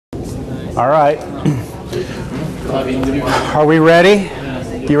All right. Are we ready?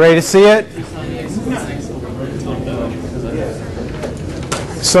 You ready to see it?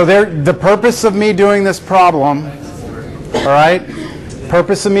 So the purpose of me doing this problem, all right,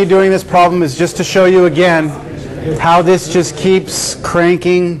 purpose of me doing this problem is just to show you again how this just keeps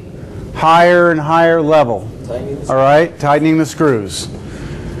cranking higher and higher level, all right, tightening the screws.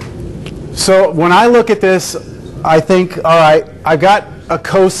 So when I look at this, I think, all right, I've got a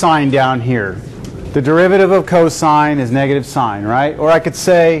cosine down here. The derivative of cosine is negative sine, right? Or I could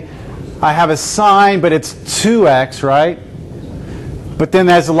say I have a sine, but it's 2x, right? But then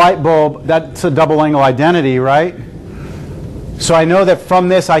there's a light bulb. That's a double angle identity, right? So I know that from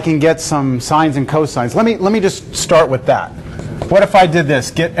this I can get some sines and cosines. Let me just start with that. What if I did this?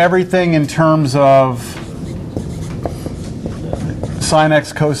 Get everything in terms of sine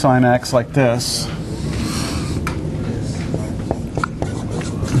x, cosine x, like this.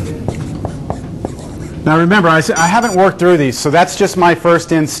 Now remember, I haven't worked through these, so that's just my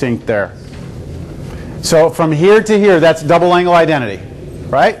first instinct there. So from here to here, that's double angle identity,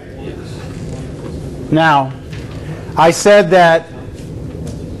 right? Now, I said that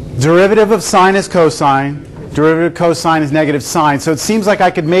derivative of sine is cosine, derivative of cosine is negative sine, so it seems like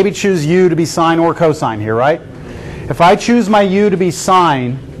I could maybe choose u to be sine or cosine here, right? If I choose my u to be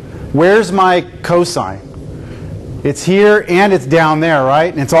sine, where's my cosine? It's here and it's down there,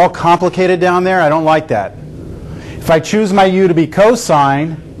 right? And it's all complicated down there. I don't like that. If I choose my u to be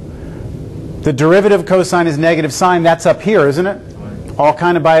cosine, the derivative of cosine is negative sine. That's up here, isn't it? All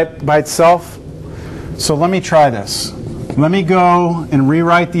kind of by itself. So let me try this. Let me go and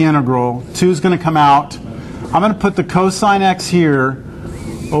rewrite the integral. 2 is going to come out. I'm going to put the cosine x here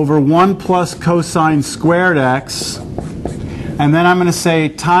over 1 plus cosine squared x. And then I'm going to say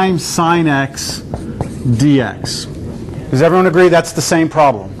times sine x dx. Does everyone agree that's the same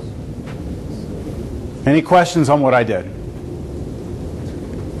problem? Any questions on what I did?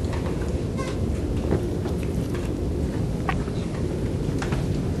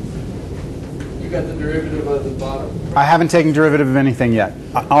 You got the derivative of the bottom. I haven't taken derivative of anything yet.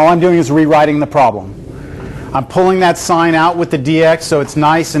 All I'm doing is rewriting the problem. I'm pulling that sign out with the dx so it's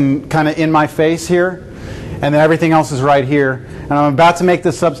nice and kind of in my face here. And then everything else is right here. And I'm about to make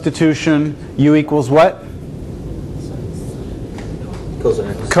the substitution. U equals what?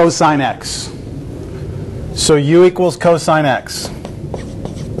 Cosine x. Cosine x. So u equals cosine x.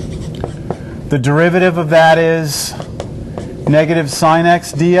 The derivative of that is negative sine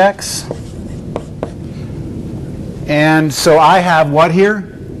x dx. And so I have what here?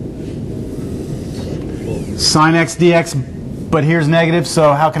 Sine x dx, but here's negative,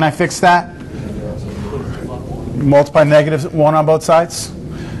 so how can I fix that? Multiply negative 1 on both sides.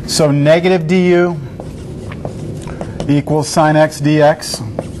 So negative du equals sine x dx.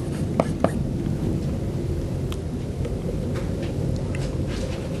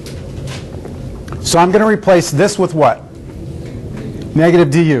 So I'm going to replace this with what?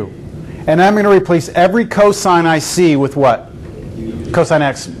 Negative du. And I'm going to replace every cosine I see with what? Cosine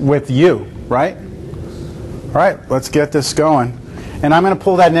x with u, right? All right, let's get this going. And I'm going to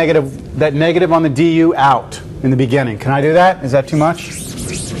pull that negative on the du out in the beginning. Can I do that? Is that too much?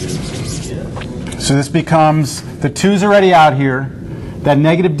 So this becomes, the 2's already out here. That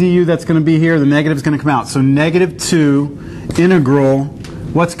negative du that's going to be here, the negative is going to come out. So negative 2 integral,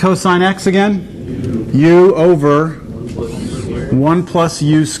 what's cosine x again? U over 1 plus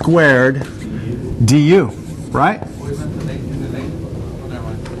u squared du, right?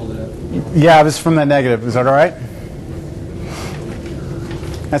 Yeah, it was from that negative. Is that all right?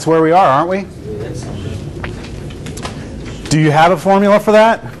 That's where we are, aren't we? Do you have a formula for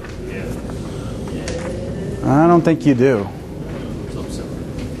that? I don't think you do.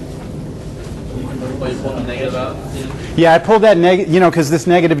 Yeah, I pulled that negative, you know, because this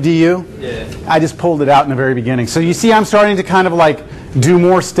negative du, I just pulled it out in the very beginning. So you see I'm starting to kind of like do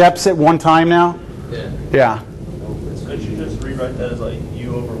more steps at one time now? Yeah. Could you just rewrite that as like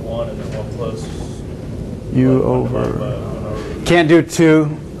u over 1 and then 1 plus? U over. Can't do 2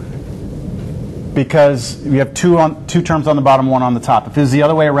 because you have two terms on the bottom, 1 on the top. If it was the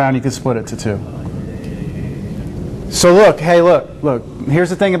other way around, you could split it to 2. So look, hey, look. Here's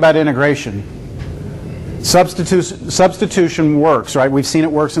the thing about integration. Substitution works, right? We've seen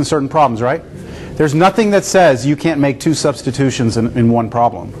it works in certain problems, right? There's nothing that says you can't make 2 substitutions in one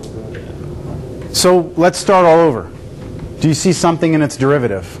problem. So let's start all over. Do you see something in its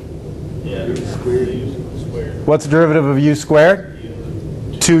derivative? Yeah. What's the derivative of u squared?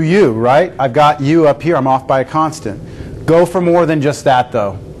 2u, right? I've got u up here. I'm off by a constant. Go for more than just that,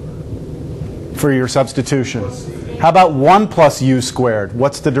 though, for your substitution. How about 1 plus u squared?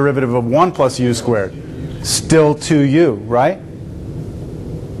 What's the derivative of 1 plus u squared? Still 2u, right?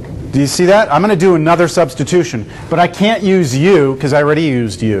 Do you see that? I'm going to do another substitution, but I can't use u because I already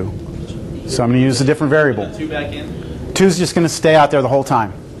used u. So I'm going to use a different variable. 2 back in? 2 is just going to stay out there the whole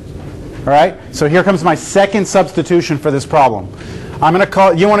time. All right? So here comes my second substitution for this problem. I'm going to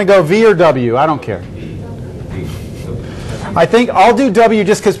call, you want to go v or w? I don't care. I think I'll do w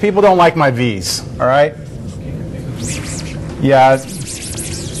just because people don't like my v's. All right? Yeah.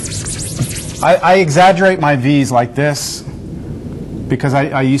 I exaggerate my v's like this because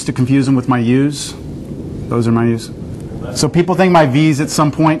I used to confuse them with my u's. Those are my u's. So people think my v's at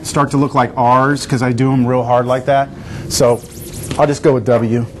some point start to look like r's because I do them real hard like that. So I'll just go with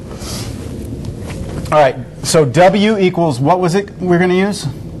w. All right, so w equals, what was it we're going to use?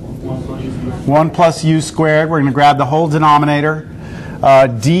 1 plus u squared. We're going to grab the whole denominator.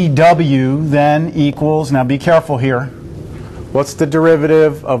 dw then equals, now be careful here. What's the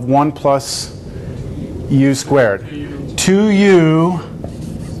derivative of 1 plus u squared? 2u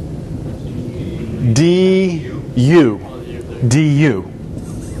du.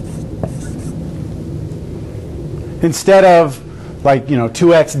 Instead of, like,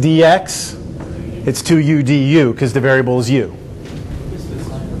 2x dx, it's 2u du because the variable is u.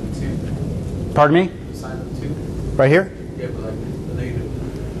 Pardon me? Right here?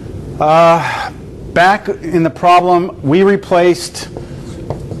 Back in the problem, we replaced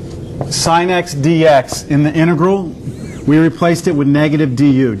sine x dx in the integral. We replaced it with negative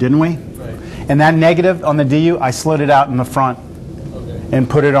du, didn't we? Right. And that negative on the du, I slid it out in the front and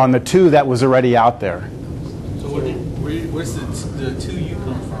put it on the 2 that was already out there. So where's the 2u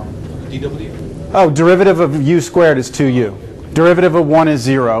come from? dw? Oh, derivative of u squared is 2u. Derivative of 1 is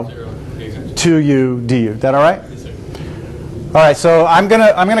 0. 2u du. That all right? Yes, sir. All right, so I'm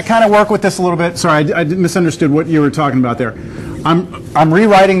gonna kind of work with this a little bit. Sorry, I misunderstood what you were talking about there. I'm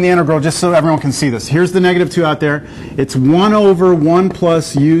rewriting the integral just so everyone can see this. Here's the negative 2 out there. It's 1 over 1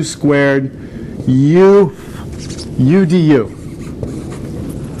 plus u squared u du.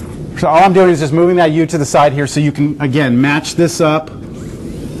 So all I'm doing is just moving that u to the side here so you can, again, match this up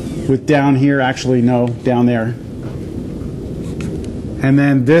with down here. Actually, no, down there. And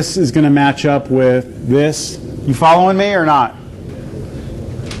then this is going to match up with this. You following me or not?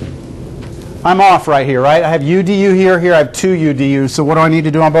 I'm off right here, right? I have u du here. Here I have 2u du. So what do I need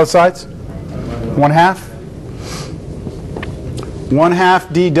to do on both sides? 1/2. 1/2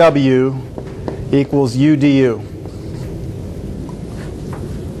 dw equals u du.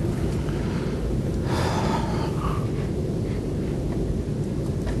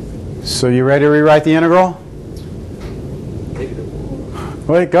 So you ready to rewrite the integral?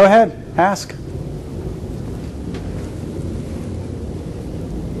 Wait, go ahead. Ask.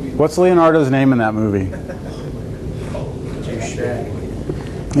 What's Leonardo's name in that movie?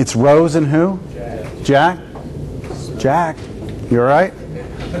 It's Rose and who? Jack. Jack. You all right?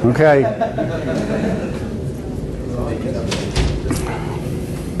 Okay.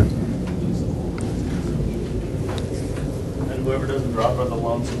 And whoever doesn't drop are the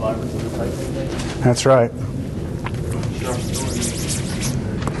lone survivors of the type thing. That's right.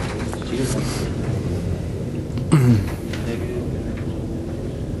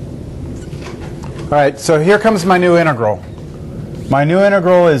 All right, so here comes my new integral. My new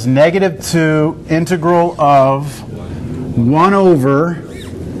integral is -2 integral of 1 over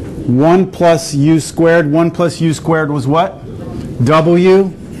 1 plus u squared. 1 plus u squared was what?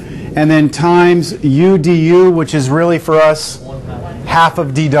 W. And then times u du, which is really for us 1/2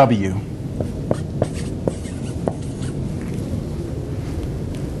 of dw.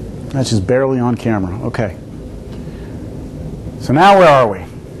 That's just barely on camera. Okay. So now where are we?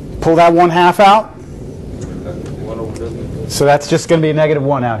 Pull that 1/2 out. So that's just going to be a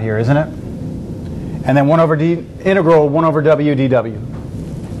 -1 out here, isn't it? And then 1 over d integral 1 over w dw.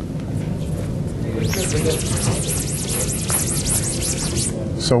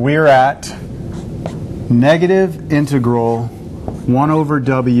 So we're at negative integral 1 over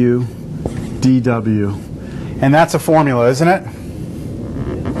w dw. And that's a formula, isn't it?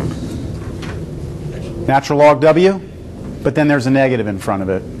 Natural log w, but then there's a negative in front of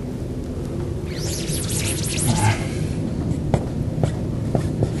it.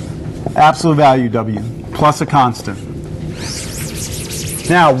 Absolute value w plus a constant.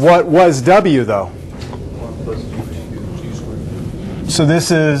 Now, what was w though? So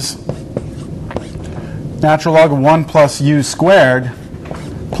this is natural log of 1 plus u squared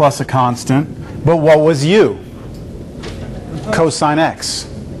plus a constant. But what was u? Cosine x.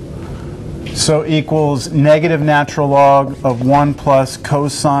 So equals negative natural log of 1 plus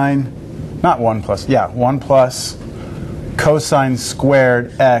cosine, not 1 plus, yeah, 1 plus cosine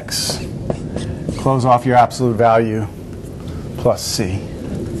squared x, close off your absolute value, plus c.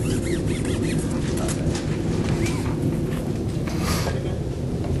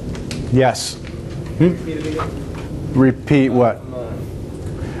 Yes? Repeat what?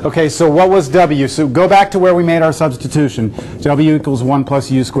 Okay, so what was w? So go back to where we made our substitution. W equals 1 plus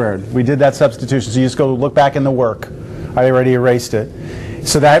u squared. We did that substitution, so you just go look back in the work. I already erased it.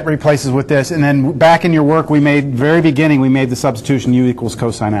 So that replaces with this. And then back in your work, we made, very beginning, we made the substitution u equals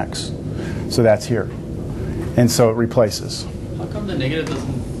cosine x. So that's here. And so it replaces. How come the negative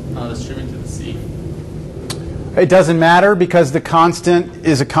doesn't distribute to the c? It doesn't matter because the constant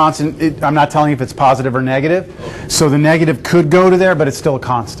is a constant. I'm not telling you if it's positive or negative. So the negative could go to there, but it's still a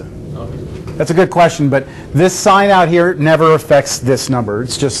constant. Okay. That's a good question, but this sign out here never affects this number.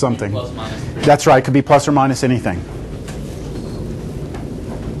 It's just something. Plus, minus. That's right. It could be plus or minus anything.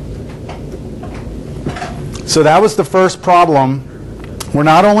 So that was the first problem where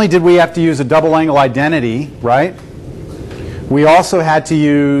not only did we have to use a double angle identity, right? We also had to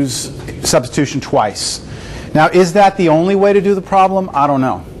use substitution twice. Now, is that the only way to do the problem? I don't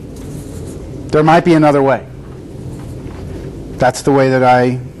know. There might be another way. That's the way that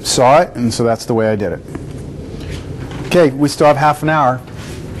I saw it, and so that's the way I did it. Okay, we still have half an hour.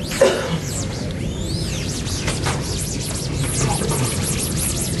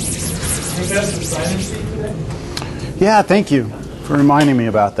 Yeah, thank you for reminding me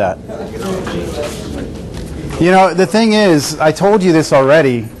about that. You know, the thing is, I told you this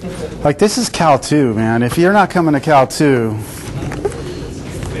already. Like, this is Cal 2, man. If you're not coming to Cal 2,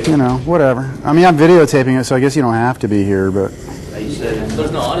 you know, whatever. I mean, I'm videotaping it, so I guess you don't have to be here, but...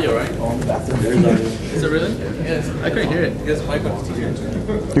 There's no audio, right? Is it really? Yes. I couldn't hear it.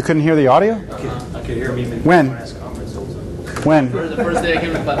 You couldn't hear the audio? I could hear me. When? When? The first day I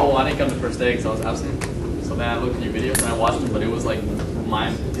came to class, I didn't come the first day because I was absent. So then I looked at your videos and I watched them, but it was like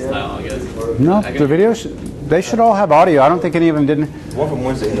mine style, I guess. No, the video they should all have audio. I don't think any of them didn't. One from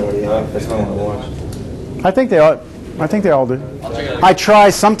Wednesday already. That's not what I watched. I think they all do. I'll check it out. I try.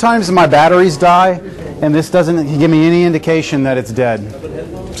 Sometimes my batteries die, and this doesn't give me any indication that it's dead.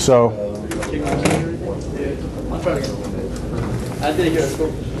 So. I'll try it again. I did it here at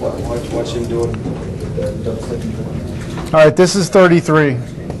school. Watch him do it. All right, this is 33.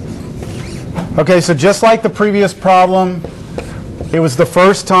 Okay, so just like the previous problem, it was the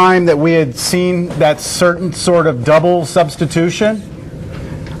first time that we had seen that certain sort of double substitution.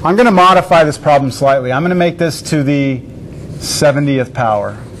 I'm going to modify this problem slightly. I'm going to make this to the 70th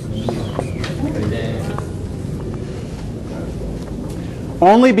power.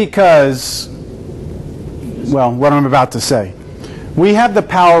 Only because, well, what I'm about to say. We have the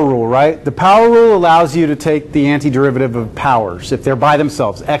power rule, right? The power rule allows you to take the antiderivative of powers if they're by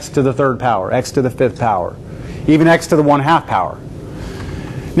themselves, x to the third power, x to the fifth power, even x to the 1/2 power.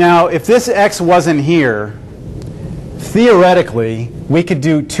 Now, if this x wasn't here, theoretically, we could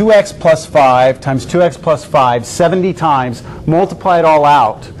do 2x plus 5 times 2x plus 5 70 times, multiply it all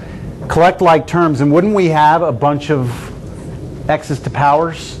out, collect like terms, and wouldn't we have a bunch of x's to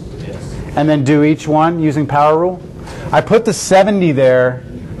powers? Yes. And then do each one using power rule? I put the 70 there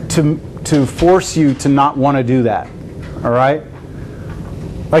to force you to not want to do that, all right?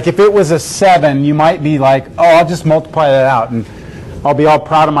 Like if it was a 7, you might be like, oh, I'll just multiply that out, and I'll be all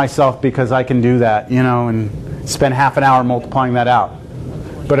proud of myself because I can do that, you know, and spend half an hour multiplying that out.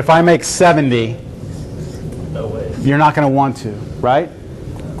 But if I make 70, No way. you're not going to want to, right?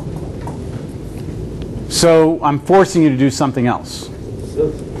 So I'm forcing you to do something else.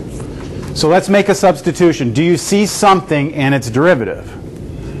 So let's make a substitution. Do you see something and its derivative?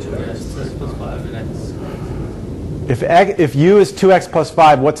 Yes, 2x plus 5 and x. If u is 2x plus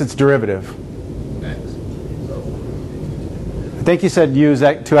 5, what's its derivative? X. I think you said u is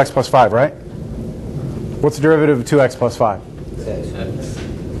 2x plus 5, right? What's the derivative of 2x plus 5? X.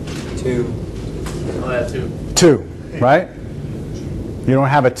 2. Oh, yeah, 2. 2, right? You don't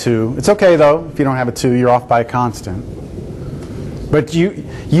have a 2. It's okay, though. If you don't have a 2, you're off by a constant. But you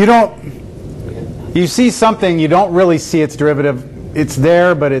don't... You see something, you don't really see its derivative. It's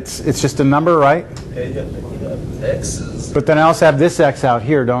there, but it's just a number, right? Yeah, you have x's. But then I also have this x out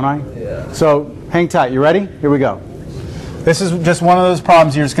here, don't I? Yeah. So hang tight. You ready? Here we go. This is just one of those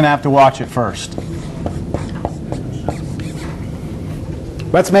problems you're just going to have to watch it first.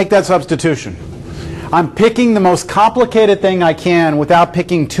 Let's make that substitution. I'm picking the most complicated thing I can without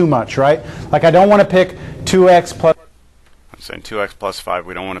picking too much, right? Like I don't want to pick 2x plus... I'm saying 2x plus 5,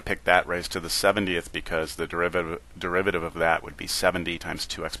 we don't want to pick that raised to the 70th because the derivative of that would be 70 times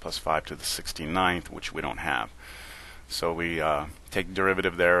 2x plus 5 to the 69th, which we don't have. So we take the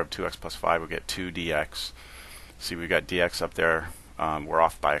derivative there of 2x plus 5, we get 2 dx. See, we've got dx up there. We're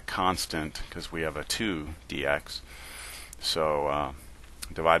off by a constant because we have a 2 dx. So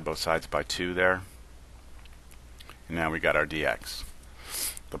divide both sides by 2 there. And now we got our dx.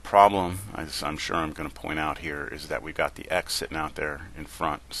 The problem, as I'm sure I'm going to point out here, is that we've got the x sitting out there in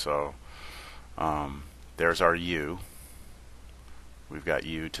front. So there's our u. We've got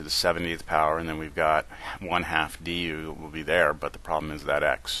u to the 70th power, and then we've got 1/2 du will be there, but the problem is that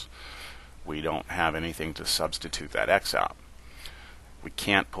x. We don't have anything to substitute that x out. We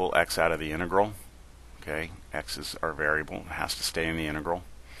can't pull x out of the integral. Okay, x is our variable. It has to stay in the integral.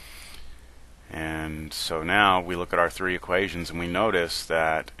 And so now we look at our 3 equations, and we notice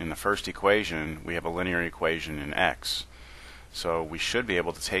that in the first equation we have a linear equation in x. So we should be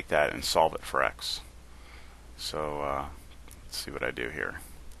able to take that and solve it for x. So let's see what I do here.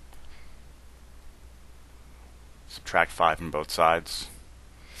 Subtract 5 from both sides.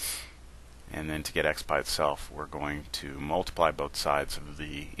 And then to get x by itself, we're going to multiply both sides of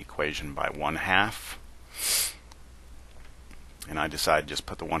the equation by 1/2. And I decide to just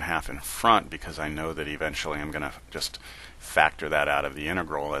put the 1/2 in front because I know that eventually I'm going to just factor that out of the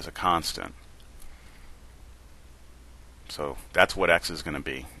integral as a constant. So that's what x is going to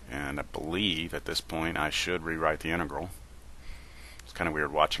be. And I believe at this point I should rewrite the integral. It's kind of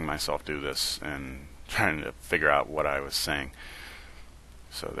weird watching myself do this and trying to figure out what I was saying.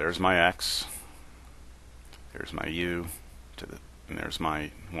 So there's my x, there's my u, and there's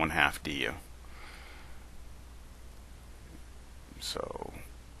my 1/2 du. So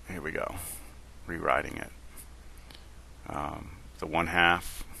here we go, rewriting it. The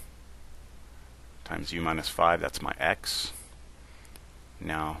 1/2 times u minus 5, that's my x.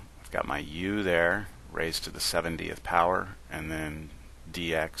 Now I've got my u there, raised to the 70th power, and then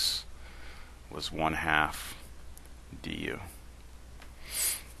dx was 1/2 du.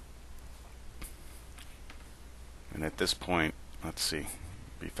 And at this point, let's see,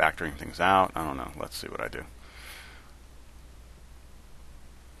 be factoring things out. I don't know. Let's see what I do.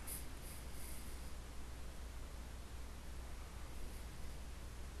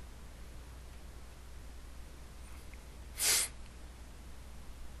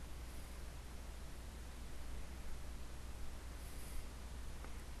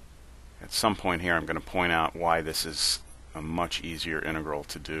 At some point here, I'm going to point out why this is a much easier integral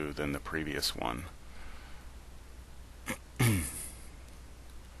to do than the previous one.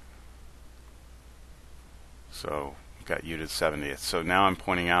 So we've got u to the 70th. So now I'm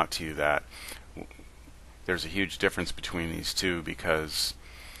pointing out to you that there's a huge difference between these two because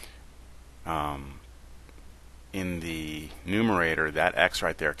in the numerator, that x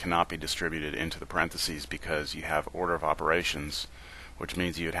right there cannot be distributed into the parentheses because you have order of operations, which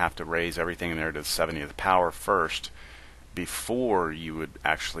means you'd have to raise everything in there to the 70th power first before you would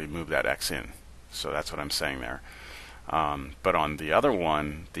actually move that x in. So that's what I'm saying there. But on the other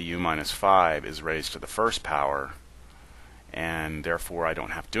one, the u minus 5 is raised to the first power, and therefore I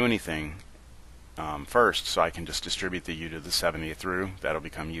don't have to do anything first, so I can just distribute the u to the 70th through. That'll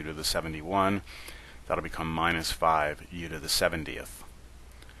become u to the 71. That'll become minus 5 u to the 70th,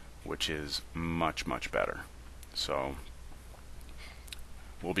 which is much, much better. So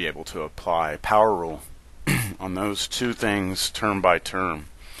we'll be able to apply power rule on those two things term by term.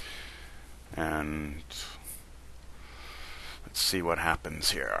 And let's see what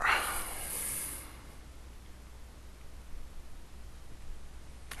happens here.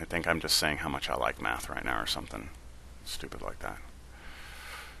 I think I'm just saying how much I like math right now or something stupid like that.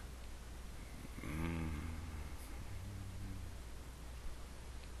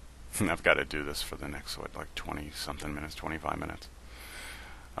 I've got to do this for the next, what, like 20-something minutes, 25 minutes.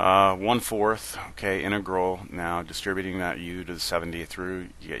 1/4, okay, integral. Now distributing that u to the 70th through,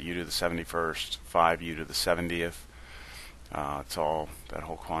 you get u to the 71st, 5u to the 70th. It's all that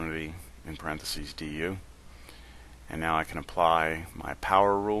whole quantity in parentheses du. And now I can apply my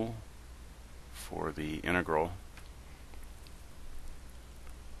power rule for the integral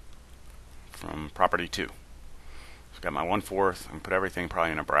from property 2. So I've got my 1/4, and put everything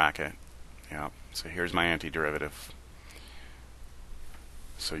probably in a bracket. Yeah. So here's my antiderivative.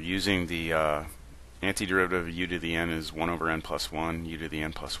 So using the antiderivative of u to the n is 1 over n plus 1, u to the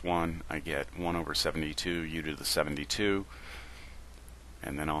n plus 1. I get 1 over 72, u to the 72.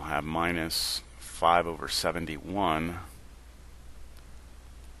 And then I'll have minus 5 over 71,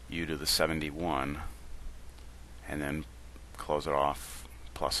 u to the 71. And then close it off,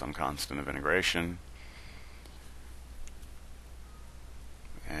 plus some constant of integration.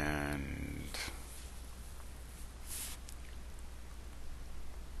 And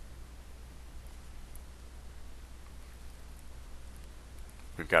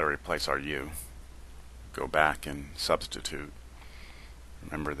we've got to replace our u. go back and substitute,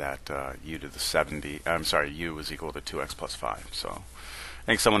 remember that u to the 70, I'm sorry, u is equal to 2x plus 5. So I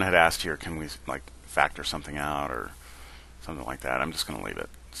think someone had asked here, can we like factor something out or something like that. I'm just going to leave it.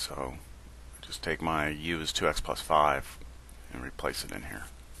 So just take my u is 2x plus 5 and replace it in here.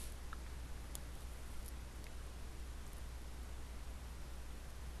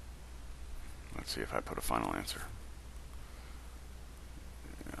 Let's see if I put a final answer.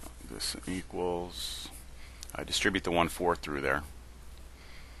 Yeah, this equals, I distribute the 1/4 through there.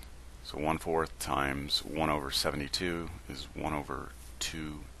 So 1/4 times 1 over 72 is 1 over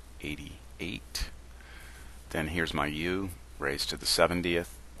 288. Then here's my u raised to the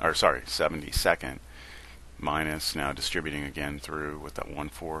 72nd minus, now distributing again through with that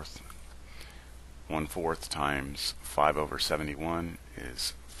 1/4. 1/4 times 5 over 71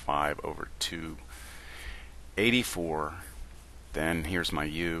 is 5 over 284. Then here's my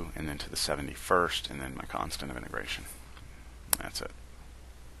u, and then to the 71st, and then my constant of integration. That's it.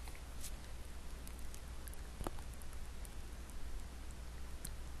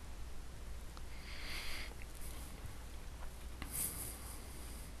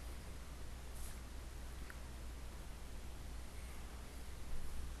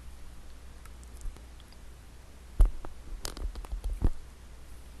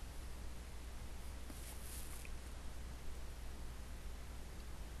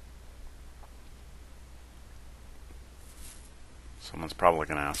 Someone's probably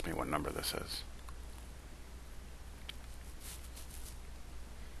going to ask me what number this is.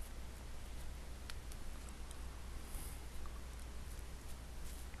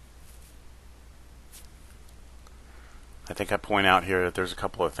 I think I point out here that there's a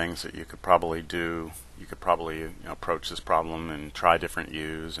couple of things that you could probably do. You could probably approach this problem and try different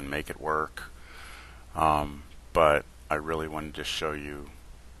u's and make it work. But I really wanted to show you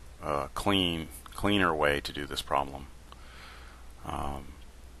a cleaner way to do this problem.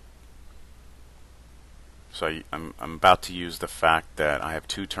 So I'm about to use the fact that I have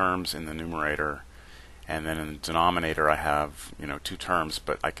two terms in the numerator, and then in the denominator I have two terms,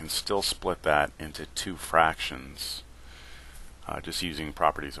 but I can still split that into two fractions just using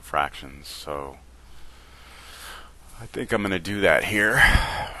properties of fractions. So I think I'm going to do that here.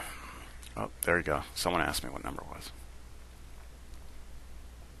 Oh, there you go. Someone asked me what number it was.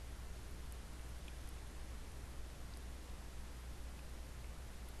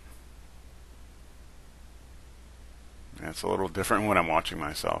 It's a little different when I'm watching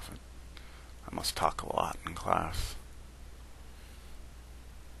myself. I must talk a lot in class.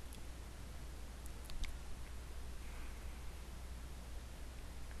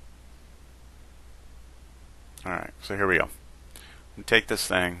 Alright, so here we go. I'm take this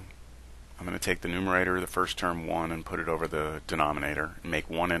thing. I'm going to take the numerator, the first term 1, and put it over the denominator and make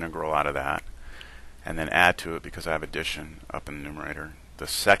one integral out of that, and then add to it, because I have addition up in the numerator, the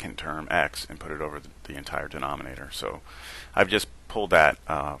second term x, and put it over the entire denominator. So I've just pulled that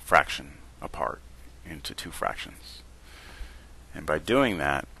fraction apart into two fractions. And by doing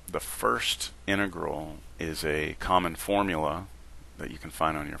that, the first integral is a common formula that you can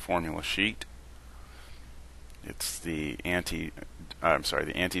find on your formula sheet. It's the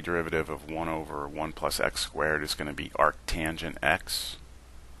antiderivative of 1 over 1 plus x squared is going to be arctangent x.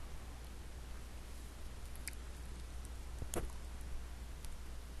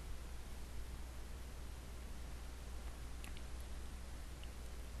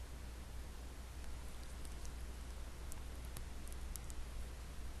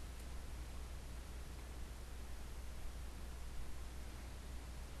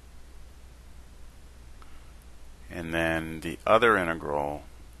 And then the other integral,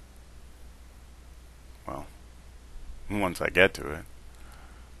 well, once I get to it.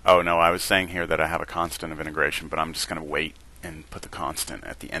 Oh no, I was saying here that I have a constant of integration, but I'm just going to wait and put the constant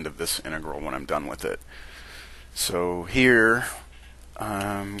at the end of this integral when I'm done with it. So here,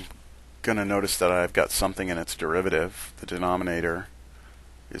 I'm going to notice that I've got something in its derivative. The denominator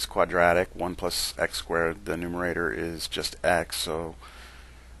is quadratic, 1 plus x squared. The numerator is just x, so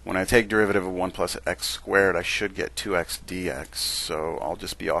when I take derivative of 1 plus x squared, I should get 2x dx, so I'll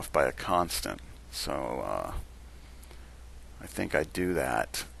just be off by a constant. So I think I do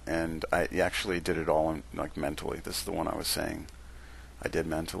that, and I actually did it all mentally. This is the one I was saying I did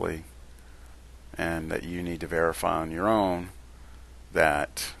mentally, and that you need to verify on your own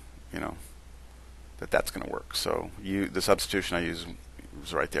that that's going to work. So the substitution I use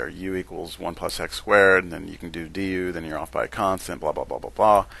was right there. U equals 1 plus x squared, and then you can do du, then you're off by a constant, blah, blah, blah, blah,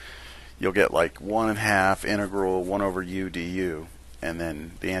 blah. You'll get like 1/2 integral 1 over u du, and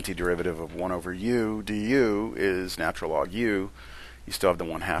then the antiderivative of 1 over u du is natural log u. You still have the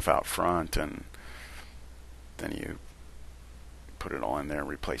 1/2 out front, and then you put it all in there and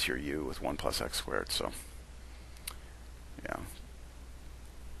replace your u with 1 plus x squared. So yeah.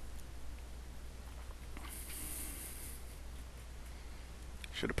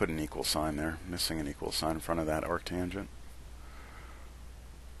 Should have put an equal sign there. Missing an equal sign in front of that arctangent.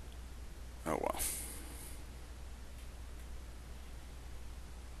 Oh well.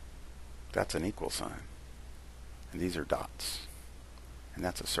 That's an equal sign. And these are dots. And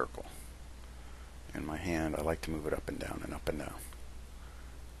that's a circle. In my hand, I like to move it up and down and up and down.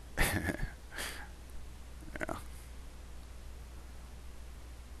 Yeah.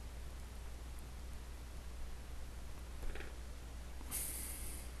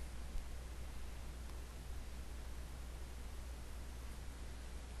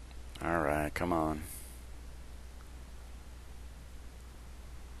 All right, come on.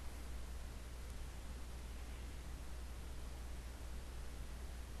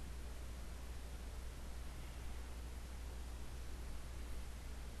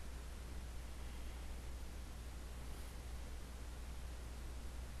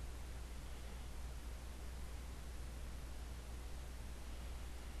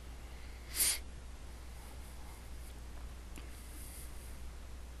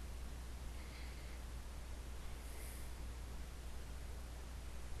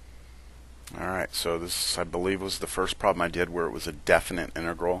 Alright, so this, I believe, was the first problem I did where it was a definite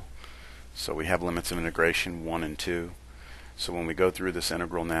integral. So we have limits of integration 1 and 2. So when we go through this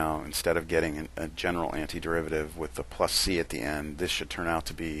integral now, instead of getting a general antiderivative with the plus c at the end, this should turn out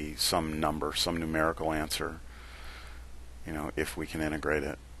to be some number, some numerical answer, you know, if we can integrate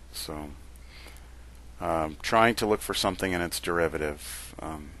it. So trying to look for something in its derivative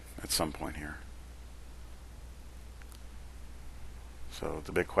at some point here. So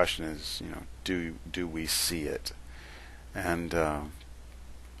the big question is, you know, do we see it? And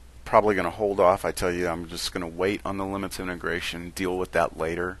probably going to hold off. I tell you, I'm just going to wait on the limits of integration, deal with that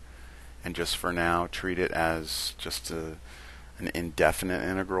later, and just for now treat it as just an indefinite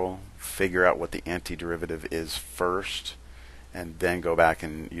integral. Figure out what the antiderivative is first, and then go back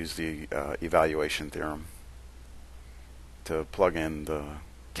and use the evaluation theorem to plug in the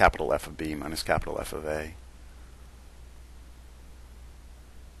capital F of B minus capital F of A.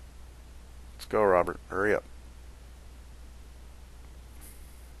 Let's go, Robert. Hurry up.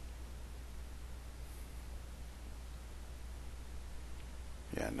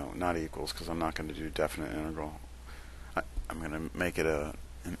 Yeah, no, not equals, because I'm not going to do definite integral. I'm going to make it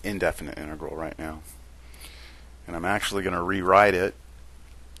an indefinite integral right now. And I'm actually going to rewrite it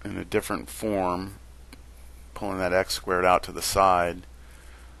in a different form, pulling that x squared out to the side.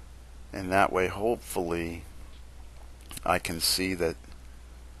 And that way, hopefully, I can see that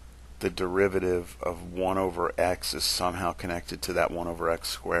the derivative of 1 over x is somehow connected to that 1 over x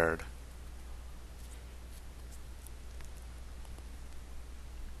squared.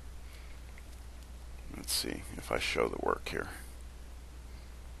 Let's see if I show the work here.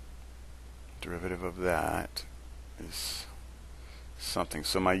 Derivative of that is something.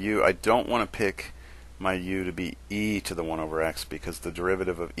 So my u, I don't want to pick my u to be e to the 1 over x, because the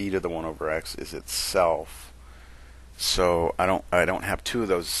derivative of e to the 1 over x is itself. So I don't have two of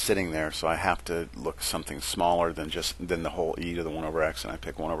those sitting there, so I have to look something smaller than the whole e to the 1 over x, and I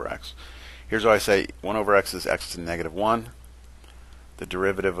pick 1 over x. Here's what I say: 1 over x is x to the negative 1. The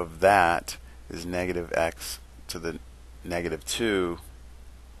derivative of that is negative x to the negative 2,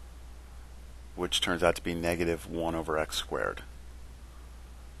 which turns out to be negative 1 over x squared.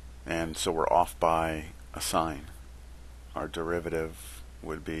 And so we're off by a sign. Our derivative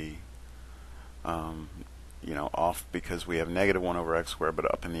would be you know, off because we have negative 1 over x squared,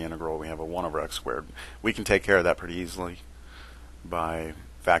 but up in the integral we have a 1 over x squared. We can take care of that pretty easily by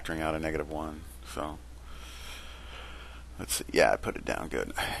factoring out a negative 1. So let's see. Yeah, I put it down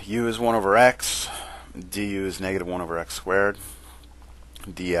good. U is 1 over x. Du is negative 1 over x squared.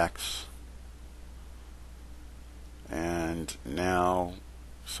 Dx. And now,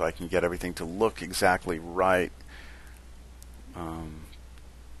 so I can get everything to look exactly right,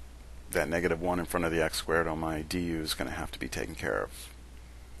 that negative 1 in front of the x squared on my du is going to have to be taken care of.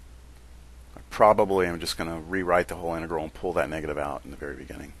 Probably I'm just going to rewrite the whole integral and pull that negative out in the very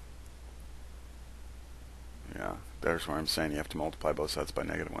beginning. Yeah, there's where I'm saying you have to multiply both sides by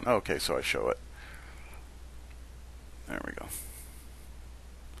negative 1. Okay, so I show it. There we go.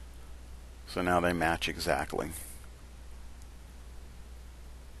 So now they match exactly.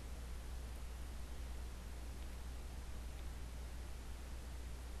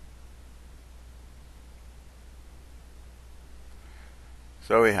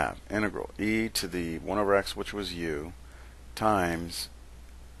 So we have integral e to the 1 over x, which was u, times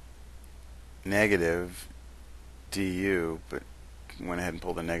negative du, but went ahead and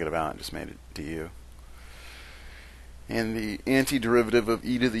pulled the negative out and just made it du. And the antiderivative of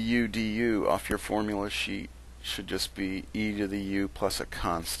e to the u du off your formula sheet should just be e to the u plus a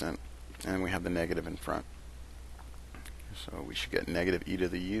constant, and we have the negative in front. So we should get negative e to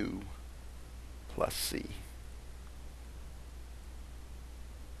the u plus c.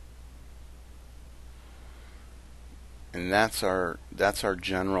 And that's our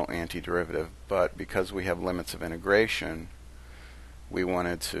general antiderivative, but because we have limits of integration, we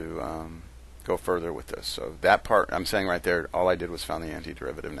wanted to go further with this. So that part, I'm saying right there, all I did was found the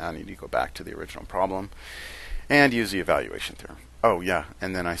antiderivative. Now I need to go back to the original problem and use the evaluation theorem. Oh yeah,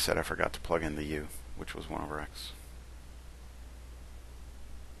 and then I said I forgot to plug in the u, which was 1 over x.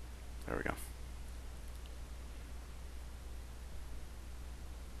 There we go.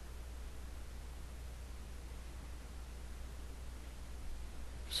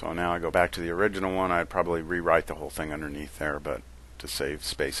 So now I go back to the original one. I'd probably rewrite the whole thing underneath there, but to save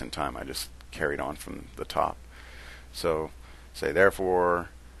space and time, I just carried on from the top. So say therefore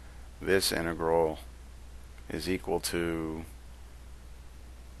this integral is equal to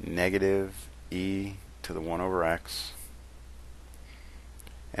negative e to the 1 over x.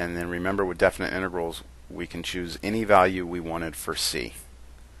 And then remember, with definite integrals, we can choose any value we wanted for c.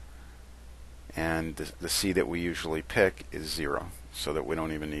 And the c that we usually pick is 0, so that we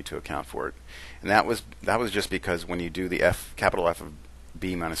don't even need to account for it. And that was just because when you do the capital F of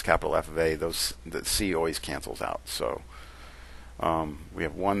b minus capital F of a, the c always cancels out. So we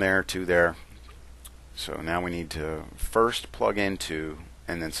have 1 there, 2 there. So now we need to first plug in 2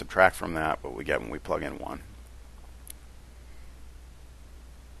 and then subtract from that what we get when we plug in 1.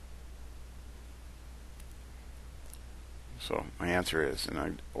 So my answer is, and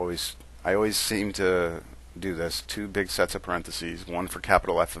I always seem to do this, 2 big sets of parentheses, 1 for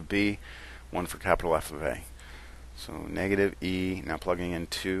capital F of b, 1 for capital F of a. So negative e, now plugging in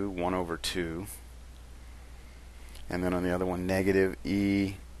 2, 1 over 2. And then on the other one, negative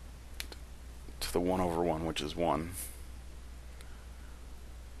e to the 1 over 1, which is 1.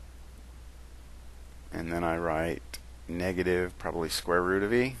 And then I write negative, probably square root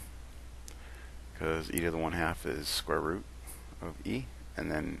of e, because e to the 1/2 is square root of e.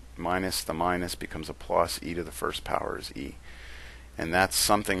 And then minus the minus becomes a plus, e to the first power is e. And that's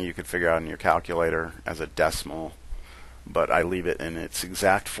something you could figure out in your calculator as a decimal, but I leave it in its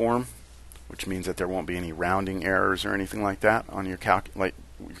exact form, which means that there won't be any rounding errors or anything like that on your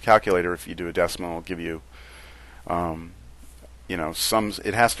calculator. If you do a decimal, it'll give you, sums.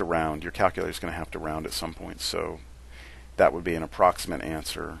 It has to round. Your calculator is going to have to round at some point, so that would be an approximate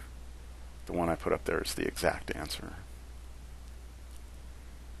answer. The one I put up there is the exact answer.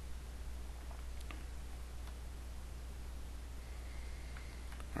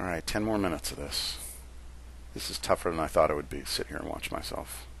 All right, 10 more minutes of this. This is tougher than I thought it would be, sit here and watch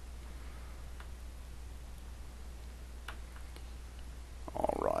myself.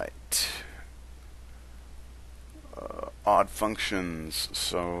 All right. Odd functions.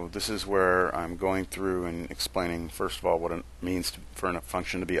 So this is where I'm going through and explaining, first of all, what it means for a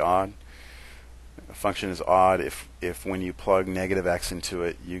function to be odd. A function is odd if when you plug negative x into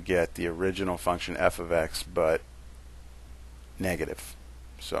it, you get the original function f of x, but negative.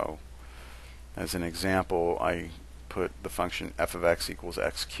 So as an example, I put the function f of x equals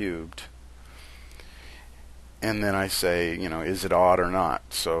x cubed. And then I say, is it odd or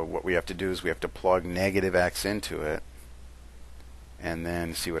not? So what we have to do is we have to plug negative x into it and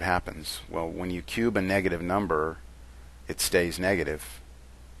then see what happens. Well, when you cube a negative number, it stays negative.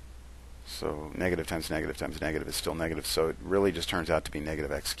 So negative times negative times negative is still negative. So it really just turns out to be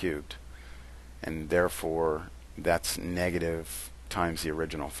negative x cubed. And therefore, that's negative times the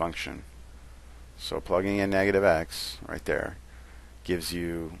original function. So plugging in negative x right there gives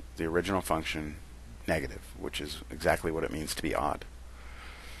you the original function negative, which is exactly what it means to be odd.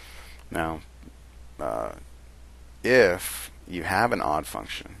 Now, if you have an odd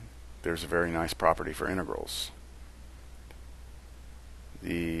function, there's a very nice property for integrals.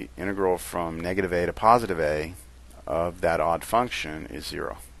 The integral from negative a to positive a of that odd function is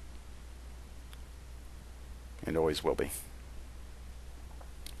 0. And always will be.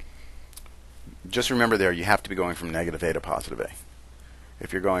 Just remember there, you have to be going from negative a to positive a.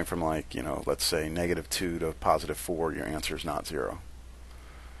 If you're going from let's say negative 2 to positive 4, your answer is not 0.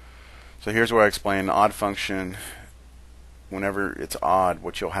 So here's where I explain the odd function. Whenever it's odd,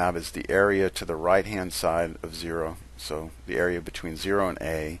 what you'll have is the area to the right-hand side of 0. So the area between 0 and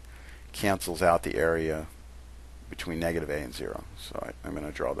a cancels out the area between negative a and 0. So I'm going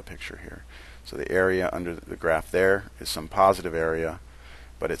to draw the picture here. So the area under the graph there is some positive area.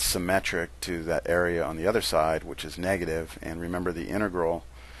 but it's symmetric to that area on the other side, which is negative. And remember, the integral,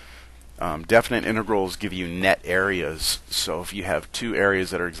 definite integrals give you net areas. So if you have two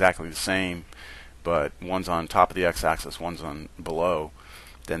areas that are exactly the same, but one's on top of the x-axis, one's on below,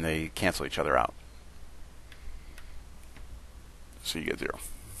 then they cancel each other out. So you get 0.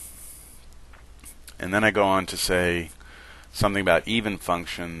 And then I go on to say something about even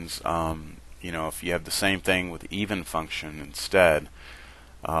functions. You know, if you have the same thing with even function instead,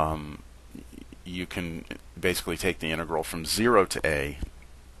 you can basically take the integral from 0 to a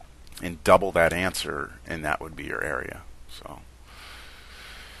and double that answer, and that would be your area. So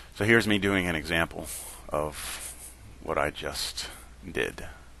here's me doing an example of what I just did,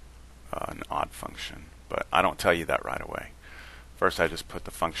 an odd function. But I don't tell you that right away. First, I just put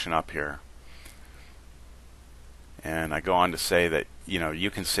the function up here. And I go on to say that, you know, you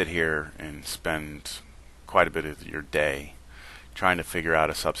can sit here and spend quite a bit of your day trying to figure out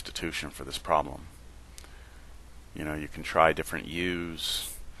a substitution for this problem. You know, you can try different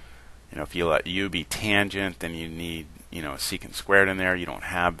u's. You know, if you let u be tangent, then you need, you know, a secant squared in there. You don't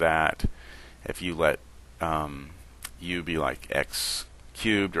have that. If you let u be like x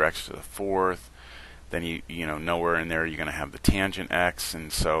cubed or x to the fourth, then you know, nowhere in there you're going to have the tangent x,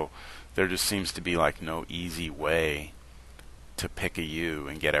 and so there just seems to be like no easy way to pick a u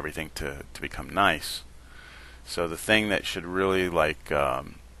and get everything to become nice. So the thing that should really like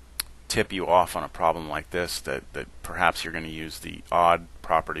tip you off on a problem like this, that perhaps you're going to use the odd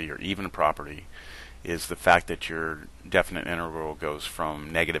property or even property, is the fact that your definite integral goes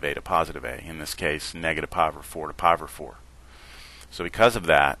from negative a to positive a. In this case, negative pi over 4 to pi over 4. So because of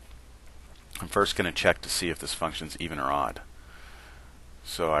that, I'm first going to check to see if this function is even or odd.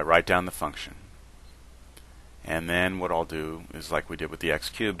 So I write down the function. And then what I'll do is, like we did with the x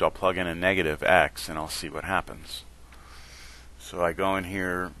cubed, I'll plug in a negative x and I'll see what happens. So I go in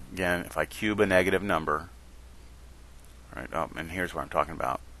here, again, if I cube a negative number, right, and here's what I'm talking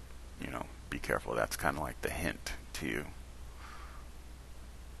about. You know, be careful, that's kind of like the hint to you.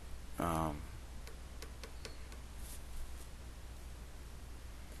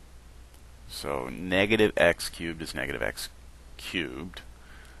 So negative x cubed is negative x cubed.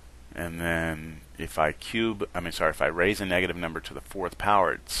 And then if I if I raise a negative number to the fourth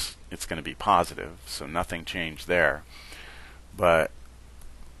power, it's going to be positive, so nothing changed there. But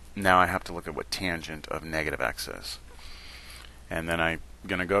now I have to look at what tangent of negative x is. And then I'm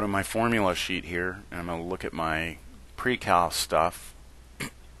going to go to my formula sheet here, and I'm going to look at my pre-cal stuff.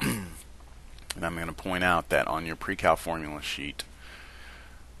 And I'm going to point out that on your pre-cal formula sheet,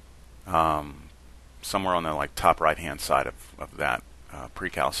 somewhere on the like top right hand side of that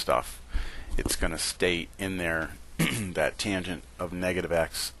pre-cal stuff, it's going to state in there that tangent of negative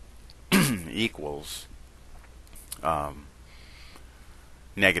x equals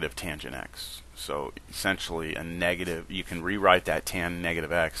negative tangent x. So essentially a negative, you can rewrite that tan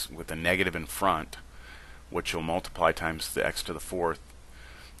negative x with a negative in front, which will multiply times the x to the fourth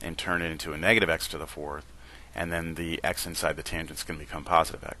and turn it into a negative x to the fourth, and then the x inside the tangent is going to become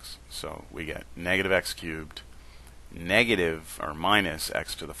positive x. So we get negative x cubed negative or minus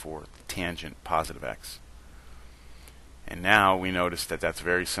x to the fourth tangent positive x. And now we notice that that's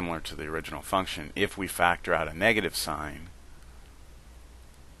very similar to the original function. If we factor out a negative sign,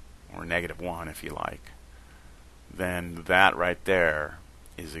 or negative 1 if you like, then that right there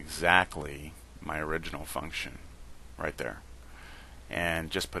is exactly my original function right there. And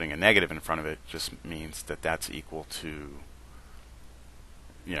just putting a negative in front of it just means that that's equal to,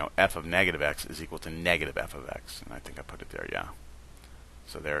 you know, f of negative x is equal to negative f of x. And I think I put it there, yeah.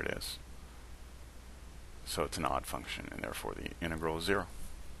 So there it is. So it's an odd function, and therefore the integral is 0.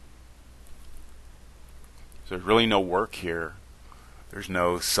 So there's really no work here. There's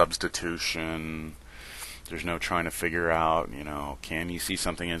no substitution. There's no trying to figure out, you know, can you see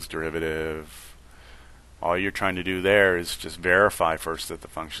something as derivative? All you're trying to do there is just verify first that the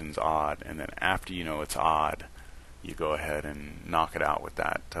function's odd, and then after you know it's odd, you go ahead and knock it out with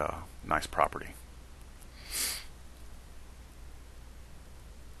that nice property.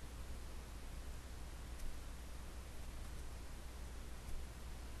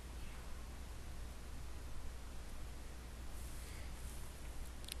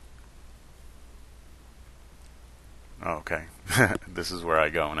 Okay, this is where I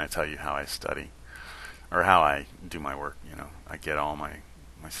go and I tell you how I study, or how I do my work. You know, I get all my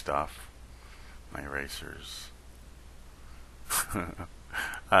stuff, my erasers.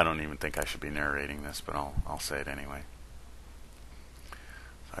 I don't even think I should be narrating this, but I'll say it anyway.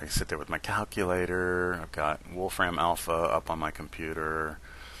 So I sit there with my calculator. I've got Wolfram Alpha up on my computer.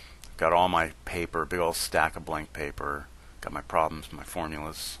 I've got all my paper, big old stack of blank paper. Got my problems, my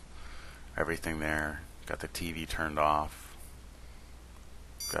formulas, everything there. Got the TV turned off.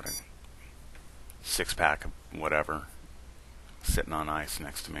 Got a 6-pack of whatever sitting on ice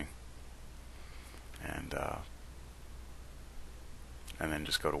next to me. And then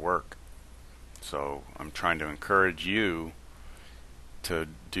just go to work. So I'm trying to encourage you to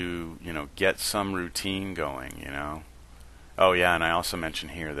do, get some routine going, Oh yeah, and I also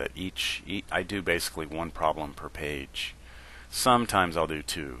mentioned here that I do basically one problem per page. Sometimes I'll do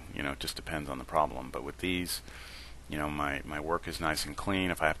 2, it just depends on the problem. But with these, my work is nice and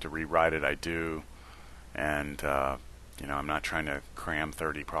clean. If I have to rewrite it, I do. And, I'm not trying to cram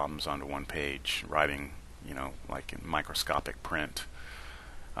 30 problems onto one page, writing, like in microscopic print.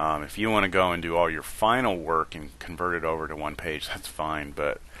 If you want to go and do all your final work and convert it over to one page, that's fine.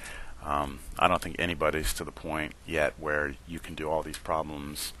 But I don't think anybody's to the point yet where you can do all these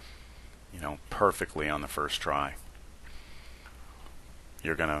problems, perfectly on the first try.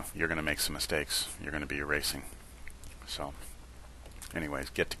 You're gonna make some mistakes. You're gonna be erasing. So, anyways,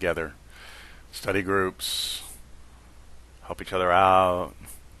 get together, study groups, help each other out,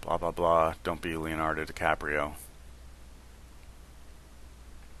 blah blah blah. Don't be Leonardo DiCaprio.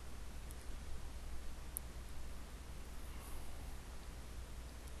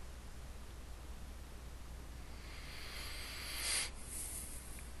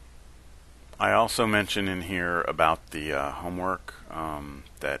 I also mentioned in here about the homework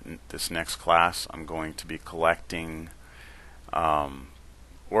that in this next class I'm going to be collecting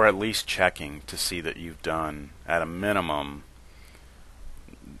or at least checking to see that you've done at a minimum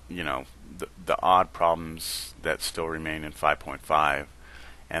the odd problems that still remain in 5.5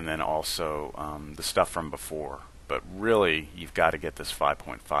 and then also the stuff from before. But really you've got to get this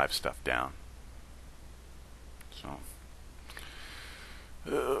 5.5 stuff down. So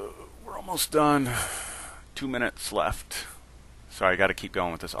we're almost done. 2 minutes left. Sorry, I got to keep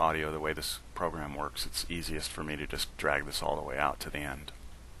going with this audio. The way this program works, it's easiest for me to just drag this all the way out to the end.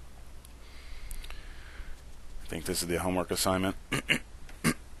 I think this is the homework assignment.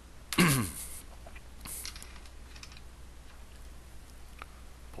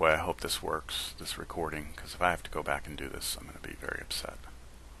 Boy, I hope this works, this recording, because if I have to go back and do this, I'm going to be very upset.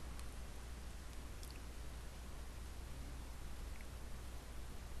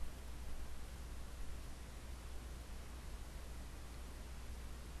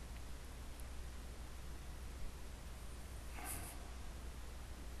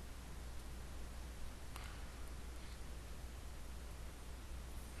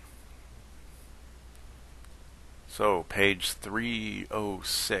 So, page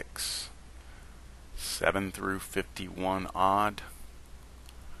 306, 7 through 51 odd.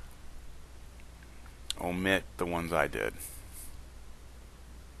 Omit the ones I did.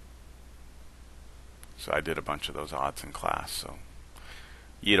 So I did a bunch of those odds in class, so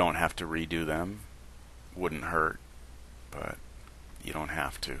you don't have to redo them. Wouldn't hurt, but you don't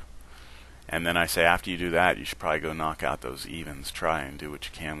have to. And then I say after you do that, you should probably go knock out those evens. Try and do what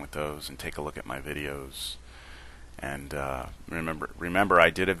you can with those and take a look at my videos. And remember,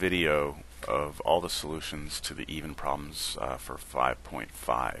 I did a video of all the solutions to the even problems for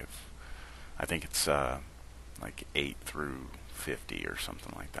 5.5. I think it's like 8 through 50 or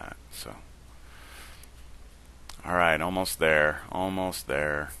something like that. So, all right, almost there. Almost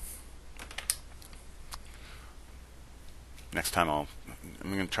there. Next time I'm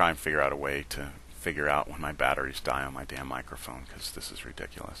going to try and figure out a way to figure out when my batteries die on my damn microphone, because this is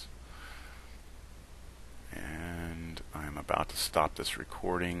ridiculous. And I'm about to stop this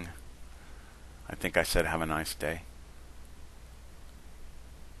recording. I think I said have a nice day.